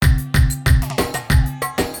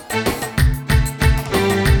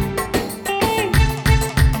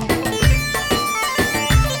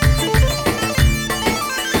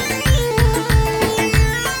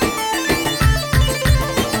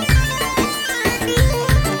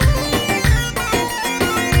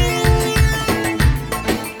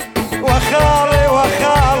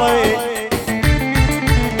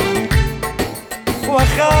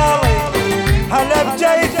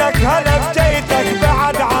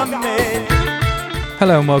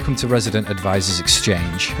Hello and welcome to Resident Advisors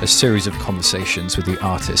Exchange, a series of conversations with the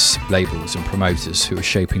artists, labels and promoters who are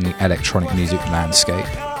shaping the electronic music landscape.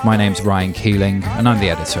 My name's Ryan Keeling and I'm the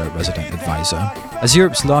editor at Resident Advisor. As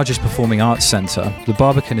Europe's largest performing arts centre, the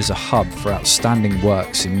Barbican is a hub for outstanding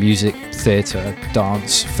works in music, theatre,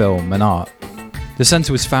 dance, film and art. The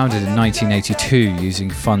centre was founded in 1982 using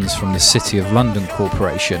funds from the City of London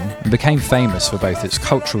Corporation and became famous for both its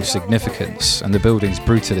cultural significance and the building's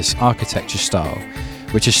brutalist architecture style,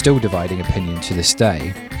 which is still dividing opinion to this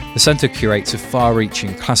day. The centre curates a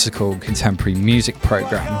far-reaching classical and contemporary music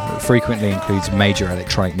programme that frequently includes major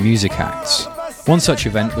electronic music acts. One such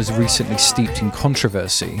event was recently steeped in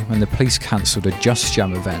controversy when the police cancelled a Just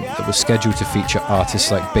Jam event that was scheduled to feature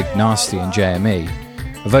artists like Big Nasty and JME,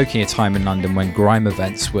 evoking a time in London when grime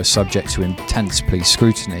events were subject to intense police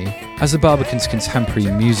scrutiny. As the Barbican's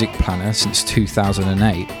contemporary music planner since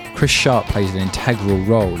 2008, Chris Sharp plays an integral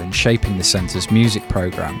role in shaping the centre's music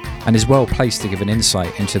programme and is well placed to give an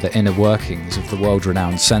insight into the inner workings of the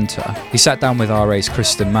world-renowned centre. He sat down with RA's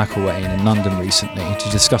Kristen McElwain in London recently to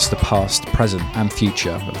discuss the past, present and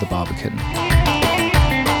future of the Barbican.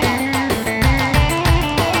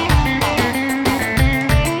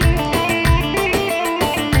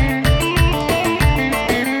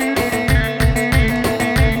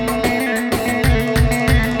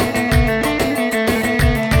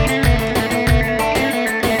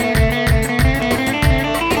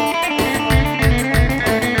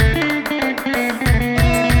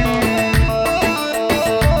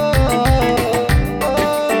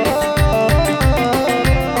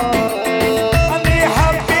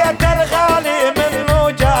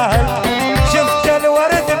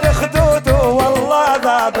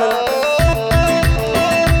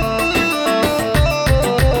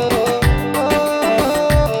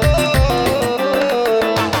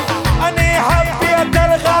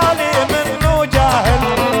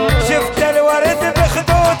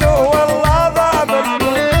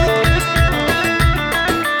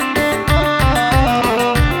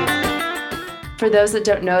 For those that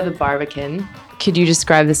don't know the Barbican, could you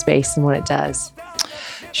describe the space and what it does?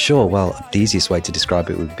 Sure. Well, the easiest way to describe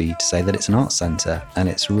it would be to say that it's an arts centre, and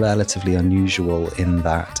it's relatively unusual in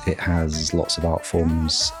that it has lots of art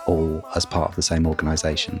forms all as part of the same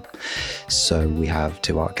organisation. So we have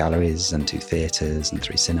 2 art galleries and 2 theatres and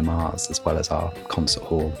 3 cinemas, as well as our concert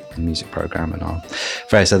hall and music programme and our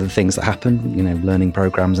various other things that happen, learning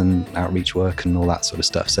programmes and outreach work and all that sort of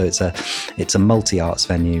stuff. So it's a multi-arts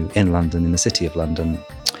venue in London, in the City of London.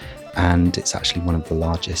 And it's actually one of the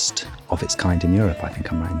largest of its kind in Europe, I think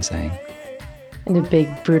I'm right in saying. And a big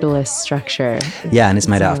brutalist structure. Yeah, and it's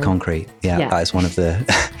made out of concrete. Yeah, that is one of the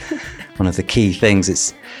one of the key things.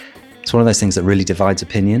 It's one of those things that really divides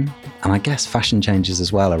opinion, and I guess fashion changes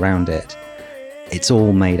as well around it. It's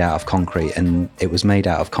all made out of concrete, and it was made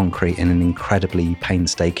out of concrete in an incredibly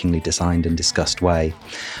painstakingly designed and discussed way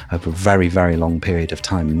over a very, very long period of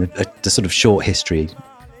time. And the sort of short history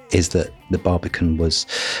is that the Barbican was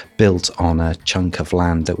built on a chunk of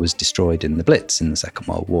land that was destroyed in the Blitz in the Second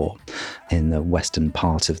World War in the western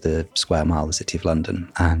part of the square mile, the City of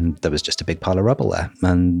London. And there was just a big pile of rubble there.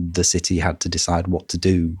 And the city had to decide what to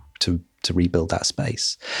do to rebuild that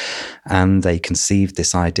space. And they conceived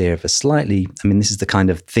this idea of this is the kind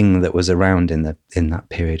of thing that was around in that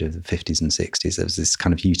period of the 50s and 60s. There was this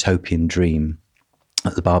kind of utopian dream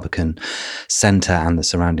that the Barbican Centre and the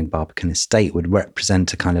surrounding Barbican estate would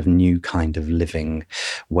represent a kind of new kind of living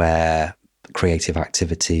where creative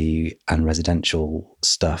activity and residential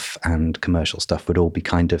stuff and commercial stuff would all be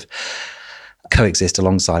kind of coexist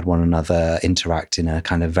alongside one another, interact in a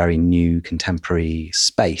kind of very new contemporary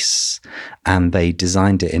space. And they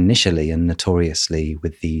designed it initially and notoriously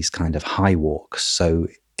with these kind of high walks. So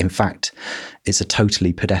in fact, it's a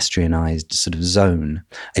totally pedestrianised sort of zone.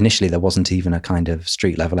 Initially, there wasn't even a kind of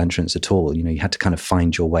street level entrance at all. You had to kind of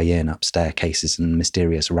find your way in up staircases and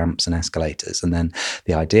mysterious ramps and escalators. And then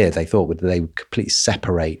the idea they thought would they would completely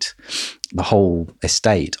separate the whole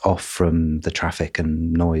estate off from the traffic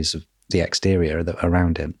and noise of the exterior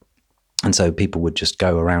around it. And so people would just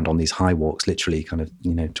go around on these high walks, literally kind of,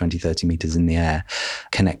 20, 30 meters in the air,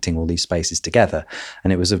 connecting all these spaces together.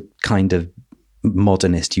 And it was a kind of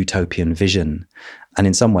modernist utopian vision. And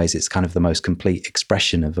in some ways, it's kind of the most complete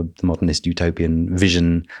expression of the modernist utopian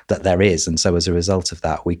vision that there is. And so as a result of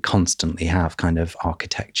that, we constantly have kind of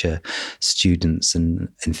architecture students and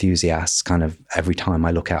enthusiasts kind of every time I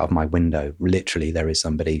look out of my window, literally there is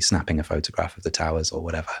somebody snapping a photograph of the towers or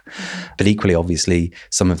whatever. Mm-hmm. But equally, obviously,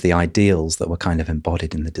 some of the ideals that were kind of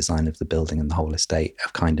embodied in the design of the building and the whole estate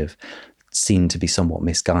have kind of seen to be somewhat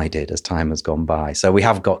misguided as time has gone by. So we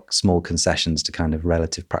have got small concessions to kind of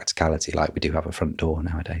relative practicality, like we do have a front door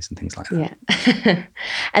nowadays and things like that. Yeah.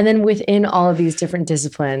 And then within all of these different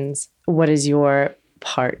disciplines, what is your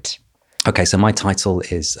part? Okay, so my title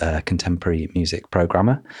is Contemporary Music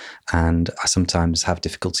Programmer, and I sometimes have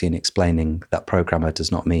difficulty in explaining that programmer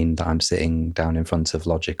does not mean that I'm sitting down in front of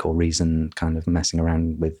Logic or Reason kind of messing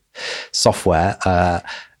around with software.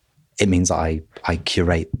 It means that I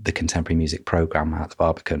curate the contemporary music program at the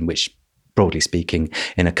Barbican, which, broadly speaking,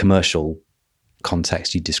 in a commercial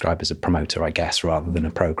context, you describe as a promoter, I guess, rather than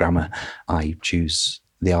a programmer. I choose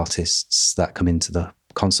the artists that come into the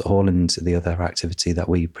concert hall and into the other activity that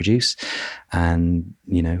we produce. And,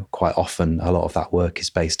 you know, quite often a lot of that work is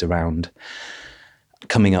based around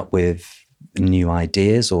coming up with new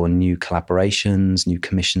ideas or new collaborations, new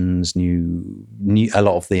commissions, new. A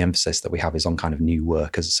lot of the emphasis that we have is on kind of new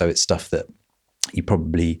work. So it's stuff that you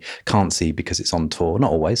probably can't see because it's on tour.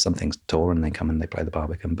 Not always. Some things tour and they come and they play the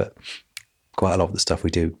Barbican, but quite a lot of the stuff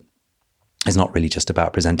we do is not really just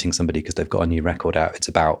about presenting somebody because they've got a new record out. It's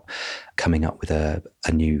about coming up with a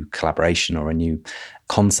new collaboration or a new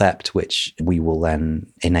concept, which we will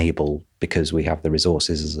then enable because we have the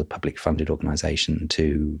resources as a public funded organisation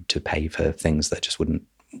to pay for things that just wouldn't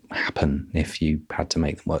happen if you had to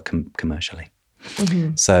make them work commercially.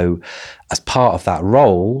 Mm-hmm. So as part of that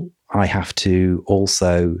role, I have to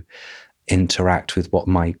also interact with what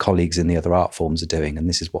my colleagues in the other art forms are doing. And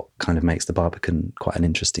this is what kind of makes the Barbican quite an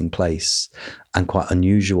interesting place and quite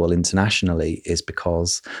unusual internationally, is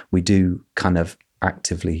because we do kind of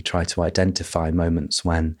actively try to identify moments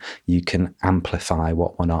when you can amplify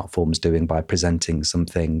what one art form's doing by presenting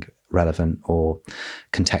something relevant or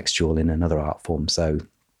contextual in another art form.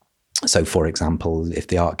 So, for example, if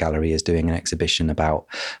the art gallery is doing an exhibition about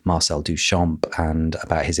Marcel Duchamp and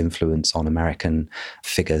about his influence on American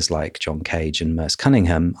figures like John Cage and Merce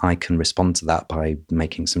Cunningham, I can respond to that by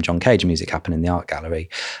making some John Cage music happen in the art gallery.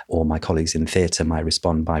 Or my colleagues in theatre might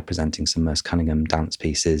respond by presenting some Merce Cunningham dance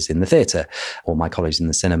pieces in the theatre. Or my colleagues in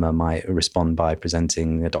the cinema might respond by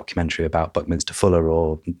presenting a documentary about Buckminster Fuller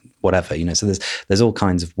or whatever, you know. So there's all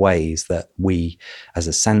kinds of ways that we as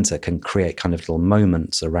a centre can create kind of little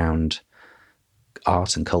moments around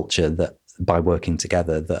art and culture that, by working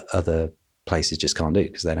together, that other places just can't do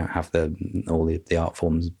because they don't have all the art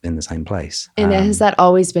forms in the same place. And has that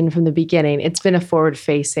always been from the beginning? It's been a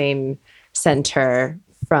forward-facing centre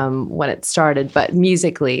from when it started, but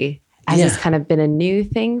musically, has this kind of been a new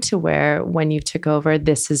thing to where when you took over,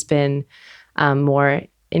 this has been more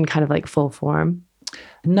in kind of like full form?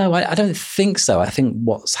 No, I don't think so. I think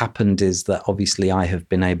what's happened is that obviously I have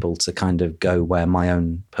been able to kind of go where my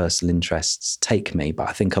own personal interests take me. But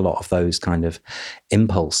I think a lot of those kind of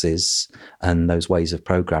impulses and those ways of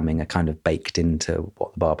programming are kind of baked into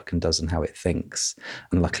what the Barbican does and how it thinks.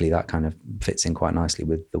 And luckily that kind of fits in quite nicely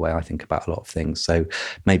with the way I think about a lot of things. So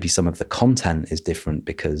maybe some of the content is different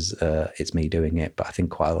because it's me doing it. But I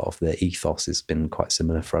think quite a lot of the ethos has been quite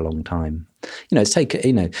similar for a long time. You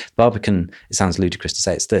know, Barbican, it sounds ludicrous to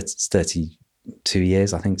say it's 32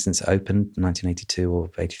 years, I think, since it opened, 1982 or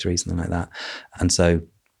 83, something like that. And so,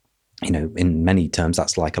 you know, in many terms,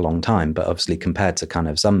 that's like a long time. But obviously compared to kind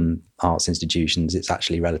of some arts institutions, it's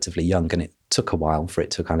actually relatively young. And it took a while for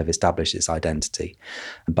it to kind of establish its identity.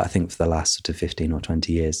 But I think for the last sort of 15 or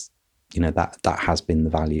 20 years, you know, that has been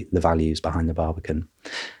the values behind the Barbican.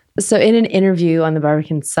 So in an interview on the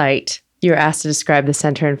Barbican site, you were asked to describe the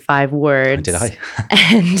centre in 5 words. Did I?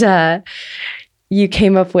 And you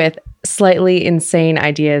came up with slightly insane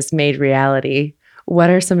ideas made reality. What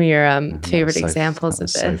are some of your favorite examples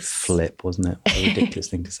of this? So flip, wasn't it? What a ridiculous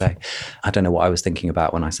thing to say. I don't know what I was thinking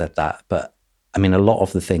about when I said that, but I mean, a lot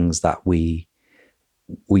of the things that we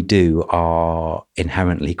do are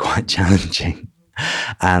inherently quite challenging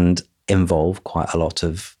and involve quite a lot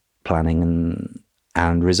of planning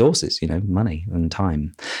and resources, you know, money and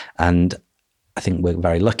time. And I think we're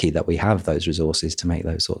very lucky that we have those resources to make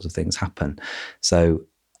those sorts of things happen. So,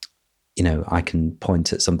 you know, I can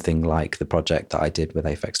point at something like the project that I did with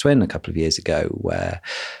Aphex Twin a couple of years ago, where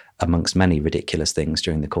amongst many ridiculous things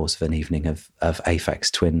during the course of an evening of Aphex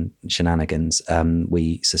Twin shenanigans,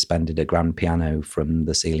 we suspended a grand piano from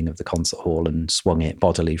the ceiling of the concert hall and swung it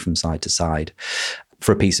bodily from side to side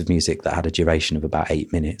for a piece of music that had a duration of about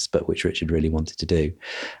 8 minutes, but which Richard really wanted to do.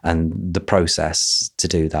 And the process to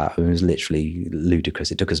do that, it was literally ludicrous.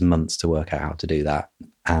 It took us months to work out how to do that.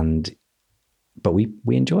 But we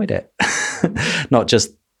enjoyed it. Not just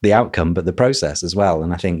the outcome, but the process as well.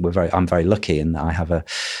 And I think I'm very lucky in that I have a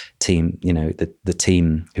team, you know, the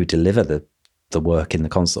team who deliver the work in the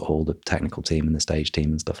concert hall, the technical team and the stage team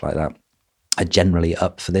and stuff like that, are generally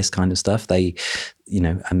up for this kind of stuff. They,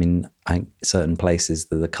 certain places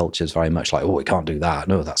the culture is very much like, oh, we can't do that.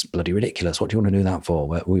 No, that's bloody ridiculous. What do you want to do that for?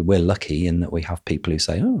 We're lucky in that we have people who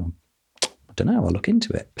say, oh, I don't know, I'll look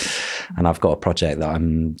into it. And I've got a project that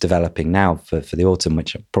I'm developing now for the autumn,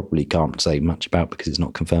 which I probably can't say much about because it's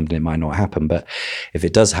not confirmed and it might not happen. But if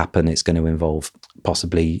it does happen, it's going to involve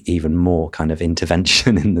possibly even more kind of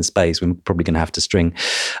intervention in the space. We're probably going to have to string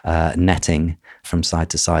netting from side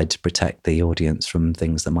to side to protect the audience from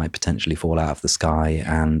things that might potentially fall out of the sky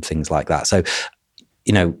and things like that. So,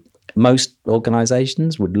 most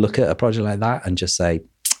organizations would look at a project like that and just say,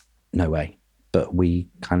 no way. But we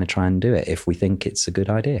kind of try and do it if we think it's a good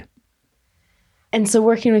idea. And so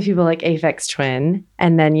working with people like Aphex Twin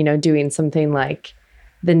and then, doing something like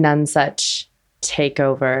the Nonesuch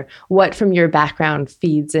takeover, what from your background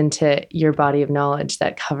feeds into your body of knowledge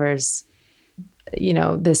that covers,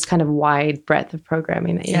 this kind of wide breadth of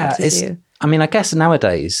programming that you have to do? I guess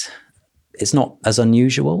nowadays it's not as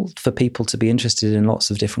unusual for people to be interested in lots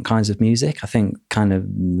of different kinds of music. I think kind of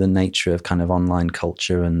the nature of kind of online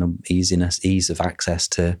culture and the ease of access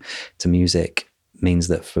to music means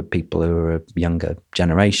that for people who are a younger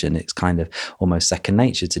generation, it's kind of almost second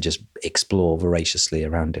nature to just explore voraciously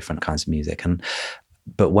around different kinds of music.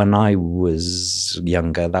 But when I was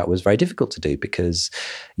younger, that was very difficult to do because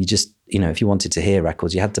you just, if you wanted to hear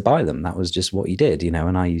records, you had to buy them. That was just what you did,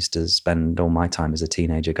 and I used to spend all my time as a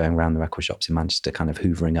teenager going around the record shops in Manchester kind of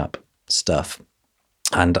hoovering up stuff.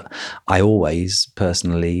 And I always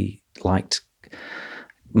personally liked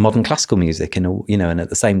modern classical music and at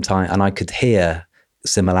the same time, and I could hear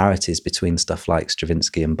similarities between stuff like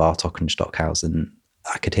Stravinsky and Bartók and Stockhausen.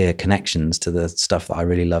 I could hear connections to the stuff that I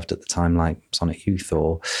really loved at the time, like Sonic Youth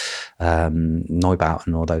or Neubauten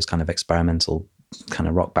and all those kind of experimental kind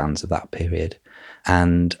of rock bands of that period.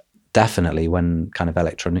 And definitely when kind of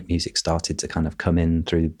electronic music started to kind of come in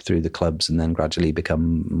through the clubs and then gradually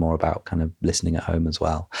become more about kind of listening at home as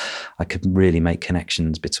well, I could really make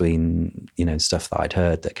connections between, stuff that I'd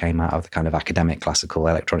heard that came out of the kind of academic classical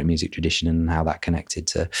electronic music tradition and how that connected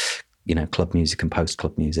to, club music and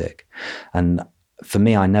post-club music. And for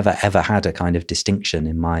me, I never ever had a kind of distinction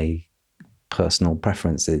in my personal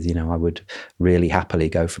preferences. I would really happily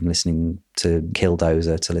go from listening to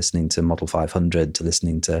Killdozer to listening to Model 500 to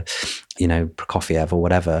listening to, Prokofiev or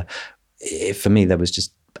whatever. For me,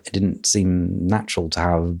 it didn't seem natural to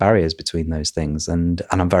have barriers between those things. And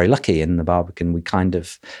I'm very lucky in the Barbican. We kind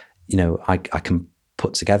of, I can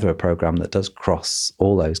put together a program that does cross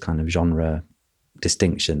all those kind of genre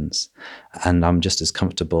distinctions, and I'm just as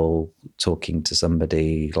comfortable talking to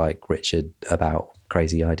somebody like Richard about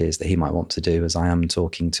crazy ideas that he might want to do as I am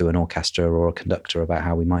talking to an orchestra or a conductor about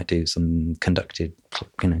how we might do some conducted,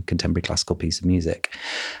 contemporary classical piece of music.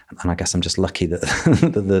 And I guess I'm just lucky that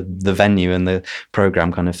the venue and the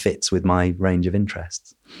program kind of fits with my range of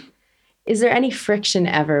interests. Is there any friction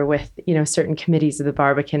ever with, certain committees of the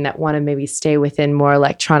Barbican that want to maybe stay within more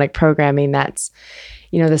electronic programming that's,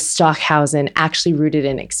 the Stockhausen actually rooted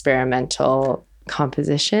in experimental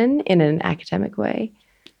composition in an academic way?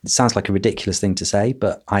 It sounds like a ridiculous thing to say,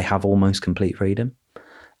 but I have almost complete freedom.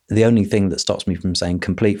 The only thing that stops me from saying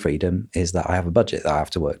complete freedom is that I have a budget that I have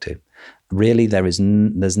to work to. Really, there's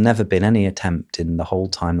never been any attempt in the whole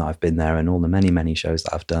time that I've been there and all the many, many shows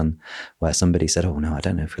that I've done where somebody said, oh, no, I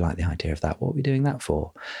don't know if we like the idea of that. What are we doing that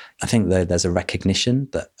for? I think there's a recognition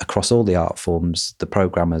that across all the art forms, the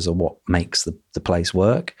programmers are what makes the place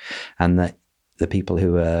work, and that the people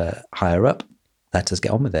who are higher up let us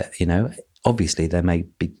get on with it, Obviously, there may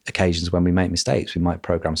be occasions when we make mistakes. We might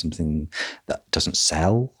program something that doesn't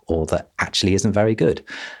sell or that actually isn't very good.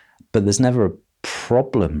 But there's never a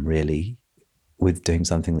problem, really, with doing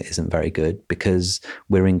something that isn't very good because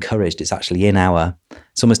we're encouraged. It's actually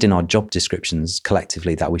it's almost in our job descriptions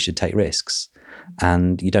collectively that we should take risks.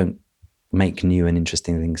 And you don't make new and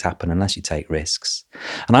interesting things happen unless you take risks.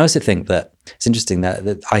 And I also think that it's interesting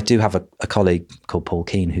that I do have a colleague called Paul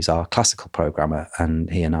Keane, who's our classical programmer, and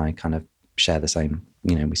he and I kind of share the same,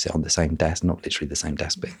 we sit on the same desk, not literally the same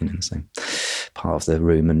desk, but in the same part of the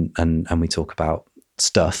room, and we talk about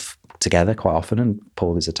stuff together quite often. And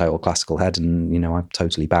Paul is a total classical head, and I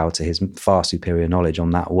totally bow to his far superior knowledge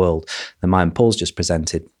on that world than mine. Paul's just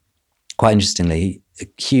presented, quite interestingly, a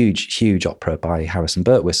huge opera by Harrison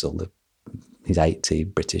Birtwistle. He's 80,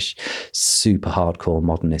 British, super hardcore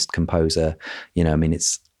modernist composer.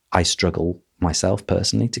 I struggle myself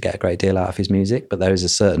personally to get a great deal out of his music, but there is a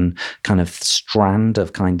certain kind of strand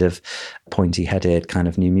of kind of pointy-headed kind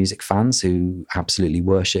of new music fans who absolutely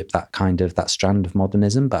worship that strand of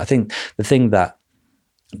modernism. But I think the thing that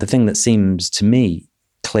seems to me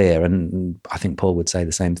clear, and I think Paul would say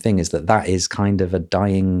the same thing, is that is kind of a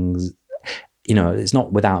dying, it's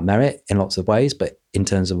not without merit in lots of ways, but in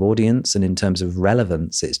terms of audience and in terms of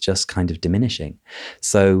relevance, it's just kind of diminishing.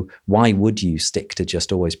 So why would you stick to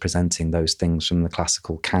just always presenting those things from the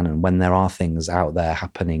classical canon when there are things out there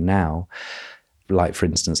happening now? Like, for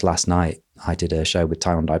instance, last night I did a show with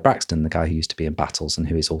Tyrone Dye Braxton, the guy who used to be in Battles and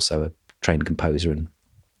who is also a trained composer, and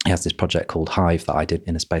he has this project called Hive that I did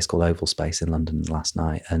in a space called Oval Space in London last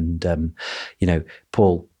night. And,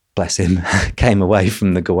 Paul, bless him, came away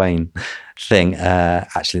from the Gawain thing.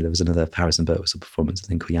 Actually, there was another Harrison Birtwistle performance, I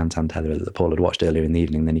think, called Yantam Tether, that Paul had watched earlier in the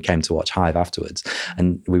evening. Then he came to watch Hive afterwards.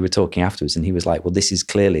 And we were talking afterwards, and he was like, well, this is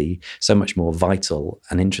clearly so much more vital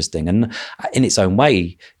and interesting. And in its own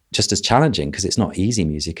way, just as challenging, because it's not easy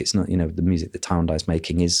music. It's not, the music that Tyrone Dye is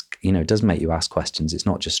making is, does make you ask questions. It's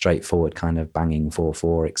not just straightforward kind of banging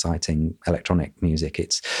 4/4 exciting electronic music.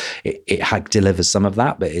 It delivers some of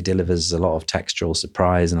that, but it delivers a lot of textural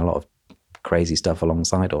surprise and a lot of crazy stuff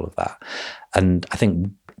alongside all of that. And I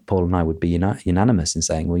think Paul and I would be unanimous in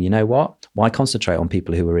saying, well, you know what? Why concentrate on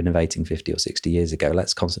people who were innovating 50 or 60 years ago?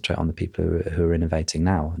 Let's concentrate on the people who are innovating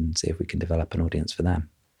now and see if we can develop an audience for them.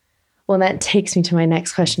 Well, that takes me to my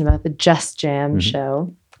next question about the Just Jam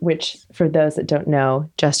show, which, for those that don't know,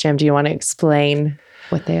 Just Jam, do you want to explain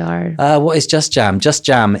what they are? What is Just Jam? Just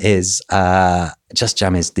Jam is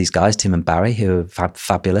these guys, Tim and Barry, who are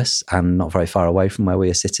fabulous and not very far away from where we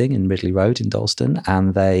are sitting in Ridley Road in Dalston.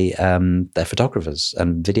 And they're photographers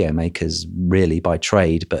and video makers really by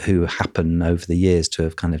trade, but who happen over the years to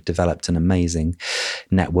have kind of developed an amazing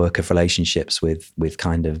network of relationships with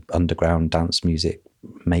kind of underground dance music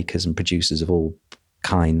makers and producers of all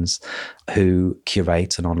kinds, who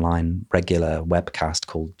curate an online regular webcast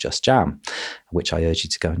called Just Jam, which I urge you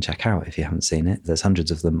to go and check out if you haven't seen it. There's hundreds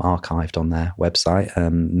of them archived on their website.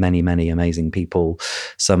 Many, many amazing people,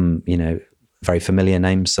 some, very familiar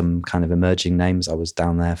names, some kind of emerging names. I was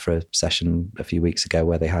down there for a session a few weeks ago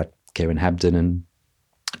where they had Kieran Hebden and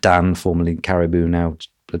Dan, formerly Caribou, now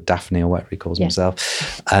Daphne or whatever he calls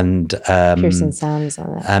himself, and Pearson Sound is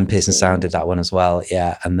on that. And Pearson Sound did that one as well,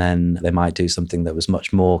 yeah. And then they might do something that was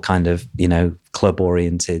much more kind of club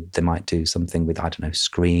oriented. They might do something with, I don't know,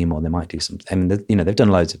 Scream, or they might do something. I mean, they've done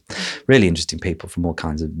loads of really interesting people from all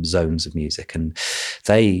kinds of zones of music. And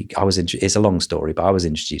it's a long story, but I was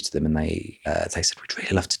introduced to them, and they said, we'd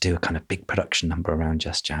really love to do a kind of big production number around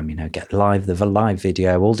Just Jam. Get the live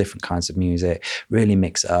video, all different kinds of music, really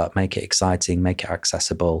mix it up, make it exciting, make it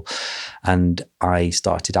accessible. And I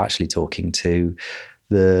started actually talking to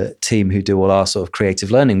the team who do all our sort of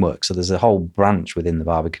creative learning work. So there's a whole branch within the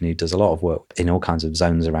Barbican who does a lot of work in all kinds of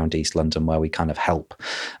zones around East London, where we kind of help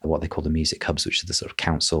what they call the music hubs, which are the sort of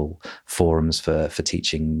council forums for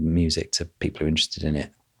teaching music to people who are interested in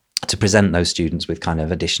it, to present those students with kind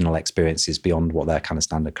of additional experiences beyond what their kind of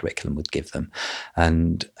standard curriculum would give them.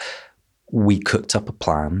 And we cooked up a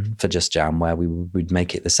plan for Just Jam where we would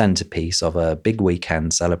make it the centerpiece of a big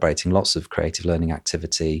weekend celebrating lots of creative learning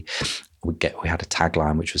activity. We had a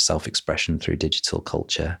tagline which was self-expression through digital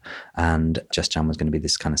culture, and Just Jam was going to be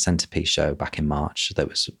this kind of centerpiece show back in March that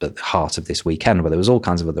was at the heart of this weekend, where there was all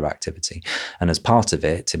kinds of other activity. And as part of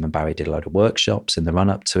it, Tim and Barry did a load of workshops in the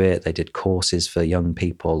run-up to it. They did courses for young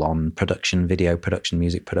people on production, video production,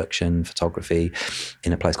 music production, photography,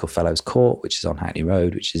 in a place called Fellows Court, which is on Hackney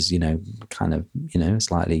Road, which is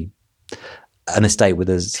slightly an estate with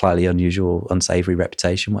a slightly unusual, unsavory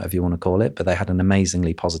reputation, whatever you want to call it. But they had an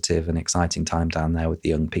amazingly positive and exciting time down there with the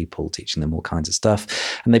young people, teaching them all kinds of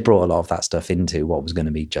stuff. And they brought a lot of that stuff into what was going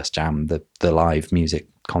to be Just Jam, the live music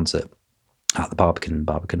concert at the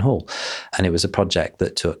Barbican Hall. And it was a project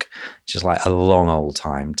that took just like a long old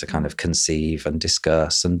time to kind of conceive and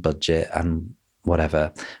discuss and budget and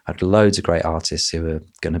whatever. I had loads of great artists who are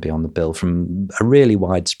going to be on the bill from a really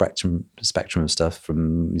wide spectrum of stuff,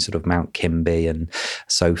 from sort of Mount Kimby and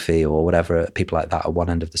Sophie or whatever, people like that at one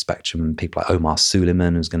end of the spectrum. People like Omar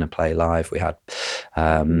Suleiman, who's going to play live. We had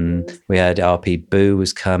RP Boo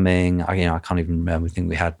was coming. I can't even remember. I think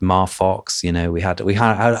we had Mar Fox. We had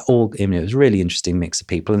all. It was a really interesting mix of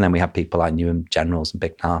people, and then we had people like Newham Generals and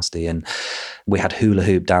Big Nasty, and we had hula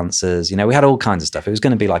hoop dancers. We had all kinds of stuff. It was going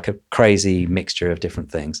to be like a crazy mixture of different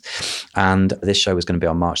things. And this show was going to be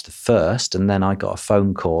on March the 1st. And then I got a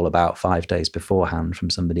phone call about 5 days beforehand from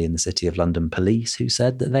somebody in the City of London Police who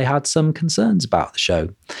said that they had some concerns about the show.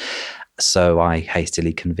 So I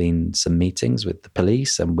hastily convened some meetings with the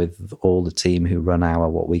police and with all the team who run our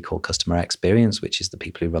what we call customer experience, which is the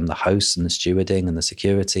people who run the hosts and the stewarding and the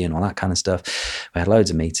security and all that kind of stuff. We had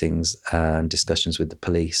loads of meetings and discussions with the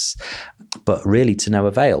police, but really to no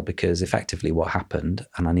avail, because effectively what happened,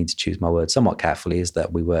 and I need to choose my words somewhat carefully, is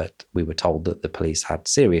that we were told that the police had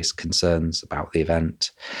serious concerns about the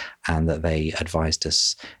event and that they advised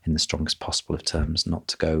us in the strongest possible of terms not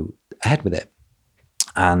to go ahead with it.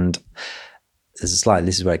 And this is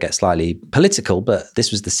where it gets slightly political, but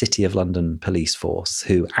this was the City of London police force,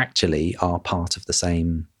 who actually are part of the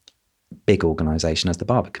same big organisation as the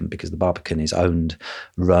Barbican, because the Barbican is owned,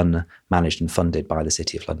 run, managed and funded by the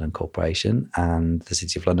City of London Corporation, and the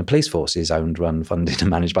City of London Police Force is owned, run, funded and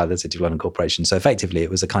managed by the City of London Corporation. So effectively it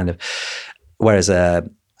was a kind of, whereas an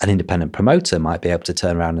independent promoter might be able to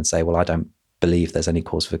turn around and say, well, I don't believe there's any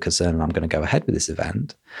cause for concern and I'm going to go ahead with this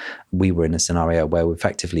event. We were in a scenario where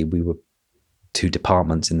effectively we were two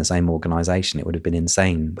departments in the same organisation. It would have been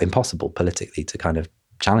impossible politically to kind of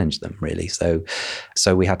challenge them, really. So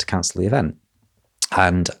we had to cancel the event.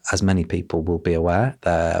 And as many people will be aware,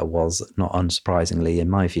 there was, not unsurprisingly in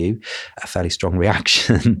my view, a fairly strong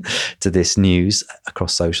reaction to this news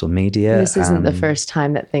across social media. This isn't the first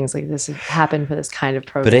time that things like this have happened for this kind of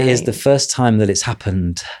program. But it is the first time that it's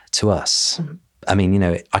happened to us. Mm-hmm. I mean,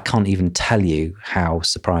 I can't even tell you how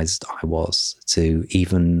surprised I was to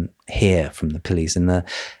even hear from the police. In the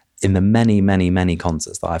many, many, many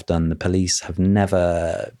concerts that I've done, the police have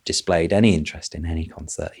never displayed any interest in any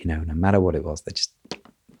concert, no matter what it was. They just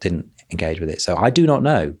didn't engage with it. So I do not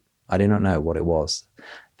know what it was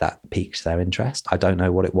that piqued their interest. I don't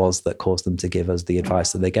know what it was that caused them to give us the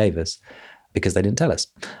advice that they gave us, because they didn't tell us.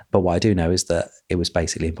 But what I do know is that it was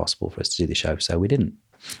basically impossible for us to do the show, so we didn't.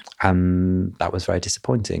 And that was very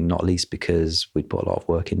disappointing, not least because we'd put a lot of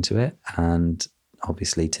work into it. And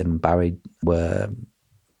obviously Tim and Barry were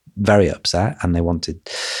very upset, and they wanted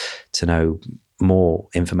to know more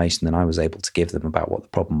information than I was able to give them about what the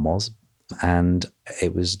problem was. And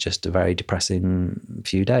it was just a very depressing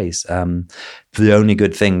few days. The only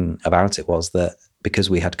good thing about it was that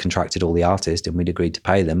because we had contracted all the artists and we'd agreed to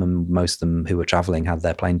pay them, and most of them who were traveling had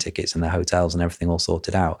their plane tickets and their hotels and everything all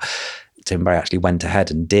sorted out, Tim Barry actually went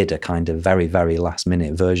ahead and did a kind of very, very last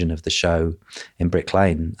minute version of the show in Brick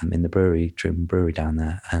Lane, in the brewery, Truman Brewery down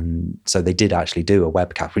there. And so they did actually do a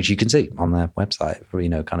webcast, which you can see on their website,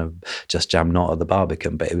 kind of Just Jam Not at the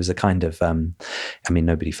Barbican. But it was a kind of,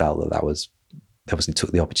 nobody felt that was, obviously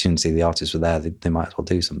took the opportunity, the artists were there, they might as well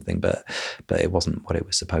do something, but it wasn't what it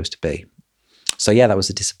was supposed to be. So yeah, that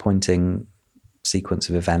was a disappointing sequence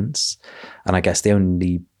of events. And I guess the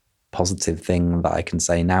only positive thing that I can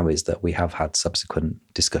say now is that we have had subsequent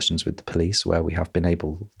discussions with the police where we have been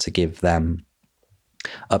able to give them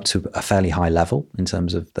up to a fairly high level in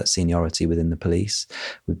terms of that seniority within the police.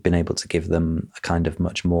 We've been able to give them a kind of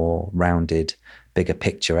much more rounded, bigger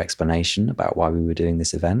picture explanation about why we were doing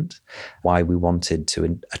this event, why we wanted to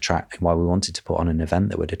put on an event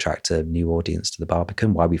that would attract a new audience to the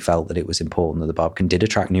Barbican, why we felt that it was important that the Barbican did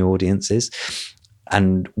attract new audiences.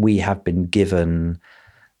 And we have been given,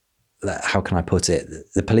 how can I put it?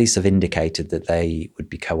 The police have indicated that they would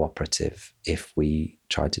be cooperative if we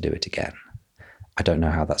tried to do it again. I don't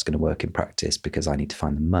know how that's going to work in practice, because I need to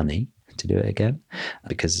find the money to do it again,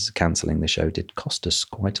 because cancelling the show did cost us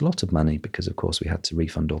quite a lot of money, because of course we had to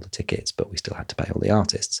refund all the tickets, but we still had to pay all the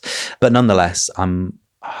artists. But nonetheless, I'm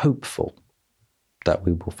hopeful that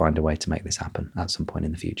we will find a way to make this happen at some point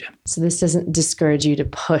in the future. So this doesn't discourage you to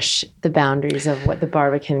push the boundaries of what the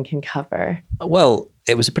Barbican can cover? Well,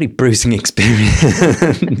 it was a pretty bruising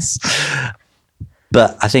experience.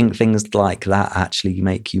 But I think things like that actually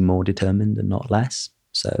make you more determined and not less.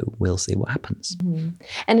 So we'll see what happens. Mm-hmm.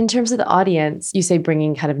 And in terms of the audience, you say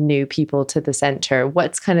bringing kind of new people to the center.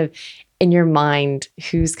 What's kind of in your mind,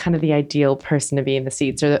 who's kind of the ideal person to be in the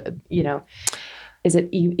seats? Or, is it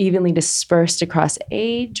evenly dispersed across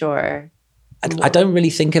age, or? I don't really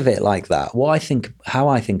think of it like that. How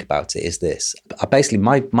I think about it is this. Basically,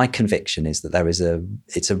 my conviction is that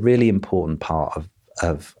it's a really important part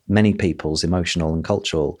of many people's emotional and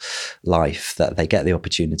cultural life, that they get the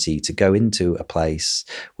opportunity to go into a place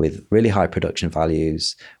with really high production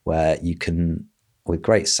values, where you can, with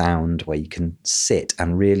great sound, where you can sit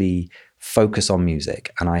and really focus on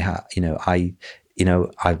music. And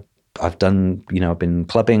I've done, I've been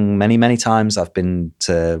clubbing many, many times. I've been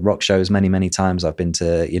to rock shows many, many times. I've been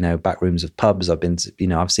to, back rooms of pubs. I've been to,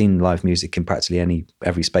 I've seen live music in practically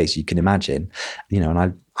every space you can imagine,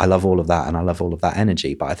 and I love all of that, and I love all of that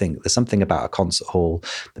energy. But I think there's something about a concert hall,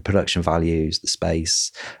 the production values, the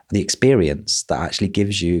space, the experience that actually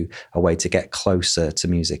gives you a way to get closer to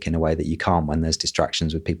music in a way that you can't when there's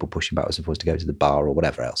distractions with people pushing backwards and forwards to go to the bar or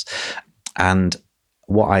whatever else. And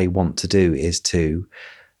what I want to do is to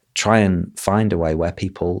try and find a way where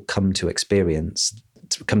people come to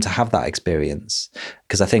have that experience.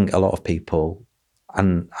 Because I think a lot of people,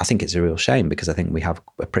 and I think it's a real shame because I think we have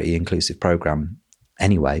a pretty inclusive program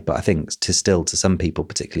anyway, but I think to some people,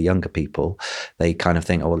 particularly younger people, they kind of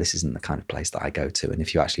think, oh, well, this isn't the kind of place that I go to. And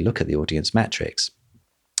if you actually look at the audience metrics,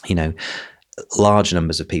 you know, large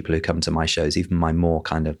numbers of people who come to my shows, even my more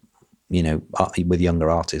kind of, you know, with younger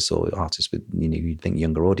artists or artists with, you know, you'd think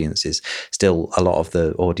younger audiences, still a lot of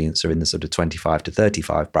the audience are in the sort of 25 to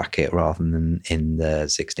 35 bracket rather than in the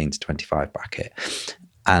 16 to 25 bracket.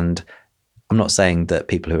 And I'm not saying that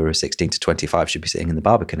people who are 16 to 25 should be sitting in the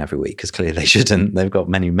Barbican every week, because clearly they shouldn't. They've got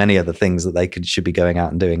many, many other things that they should be going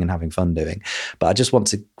out and doing and having fun doing. But I just want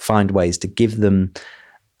to find ways to give them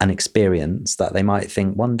an experience that they might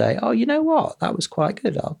think one day, oh, you know what, that was quite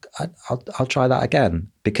good. I'll try that again.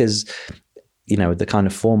 Because, you know, the kind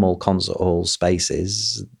of formal concert hall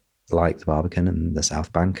spaces like the Barbican and the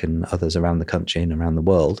South Bank and others around the country and around the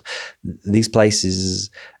world, these places,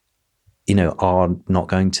 you know, are not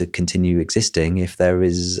going to continue existing if there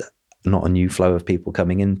is not a new flow of people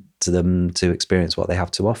coming into them to experience what they have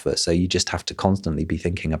to offer. So you just have to constantly be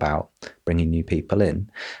thinking about bringing new people in.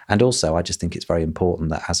 And also, I just think it's very important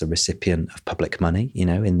that as a recipient of public money, you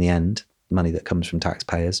know, in the end, money that comes from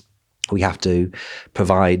taxpayers, we have to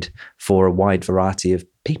provide for a wide variety of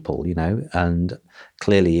people, you know. And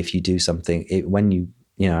clearly, if you do something, when you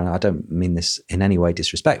know, and I don't mean this in any way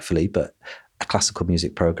disrespectfully, but a classical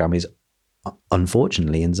music program is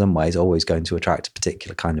unfortunately in some ways always going to attract a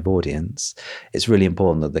particular kind of audience. It's really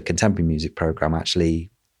important that the contemporary music program actually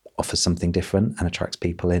offers something different and attracts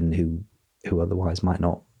people in who otherwise might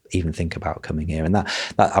not even think about coming here. And that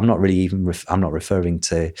I'm not really even I'm not referring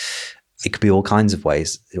to, it could be all kinds of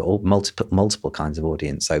ways, all multiple kinds of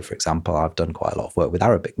audience. So, for example, I've done quite a lot of work with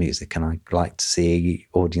Arabic music, and I like to see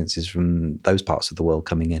audiences from those parts of the world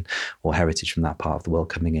coming in, or heritage from that part of the world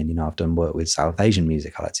coming in. You know, I've done work with South Asian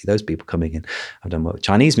music. I like to see those people coming in. I've done work with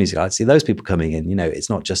Chinese music. I like to see those people coming in. You know,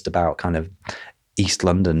 it's not just about kind of East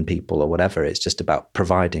London people or whatever. It's just about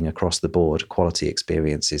providing across the board quality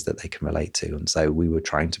experiences that they can relate to. And so we were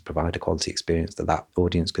trying to provide a quality experience that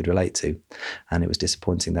audience could relate to. And it was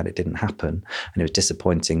disappointing that it didn't happen. And it was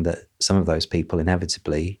disappointing that some of those people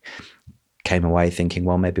inevitably came away thinking,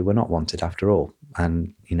 well, maybe we're not wanted after all.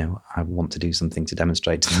 And, you know, I want to do something to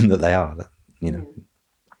demonstrate to them that they are, you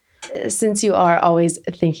know. Since you are always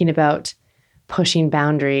thinking about pushing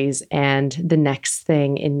boundaries and the next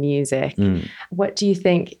thing in music, what do you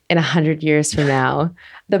think in 100 years from now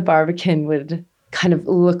the Barbican would kind of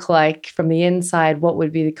look like from the inside? What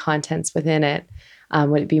would be the contents within it?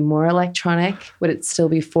 Would it be more electronic? Would it still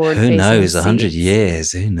be forward-facing? Who knows? 100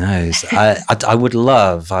 years? Who knows? I would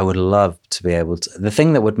love to be able to. The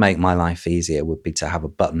thing that would make my life easier would be to have a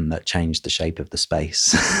button that changed the shape of the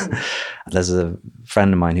space. There's a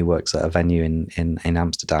friend of mine who works at a venue in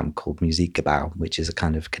Amsterdam called Muziekgebouw, which is a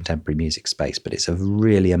kind of contemporary music space, but it's a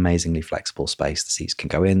really amazingly flexible space. The seats can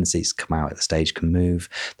go in, the seats come out, the stage can move,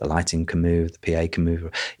 the lighting can move, the PA can move.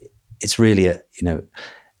 It's really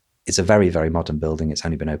it's a very, very modern building. It's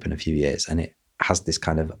only been open a few years, and it has this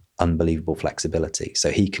kind of unbelievable flexibility.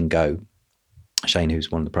 So he can go, Shane,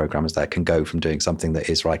 who's one of the programmers there, can go from doing something that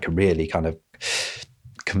is like a really kind of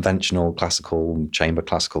conventional classical, chamber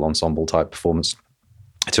classical ensemble type performance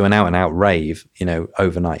to an out and out rave, you know,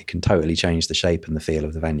 overnight. It can totally change the shape and the feel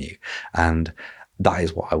of the venue. And that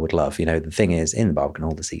is what I would love. You know, the thing is, in the Barbican,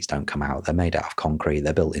 all the seats don't come out. They're made out of concrete.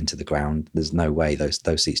 They're built into the ground. There's no way those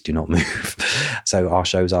seats do not move. So our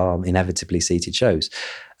shows are inevitably seated shows.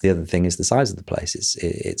 The other thing is the size of the place.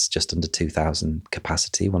 It's just under 2,000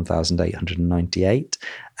 capacity, 1,898.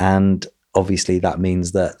 And obviously that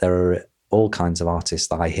means that there are all kinds of artists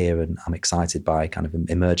that I hear and I'm excited by, kind of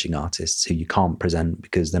emerging artists who you can't present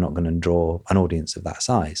because they're not going to draw an audience of that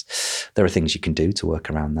size. There are things you can do to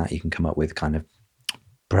work around that. You can come up with kind of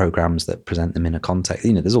programs that present them in a context.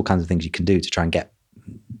 You know, there's all kinds of things you can do to try and get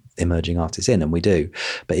emerging artists in, and we do.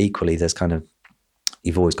 But equally, there's kind of,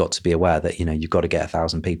 you've always got to be aware that, you know, you've got to get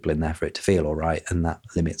 1,000 people in there for it to feel all right, and that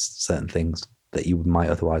limits certain things that you might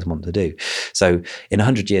otherwise want to do. So in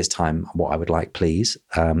 100 years' time, what I would like, please,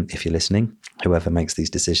 if you're listening, whoever makes these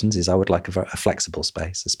decisions, is I would like a flexible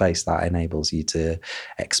space, a space that enables you to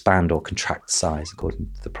expand or contract the size according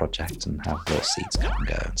to the project and have more seats come and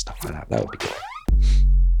go and stuff like that. That would be good.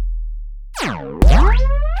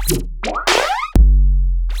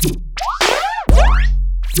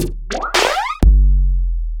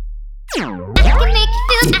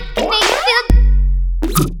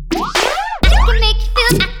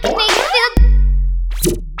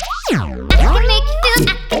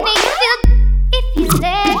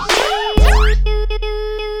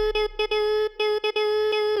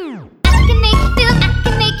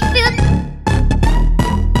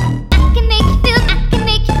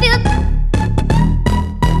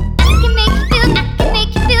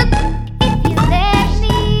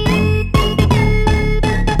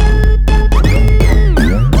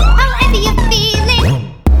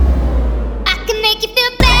 If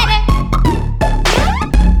you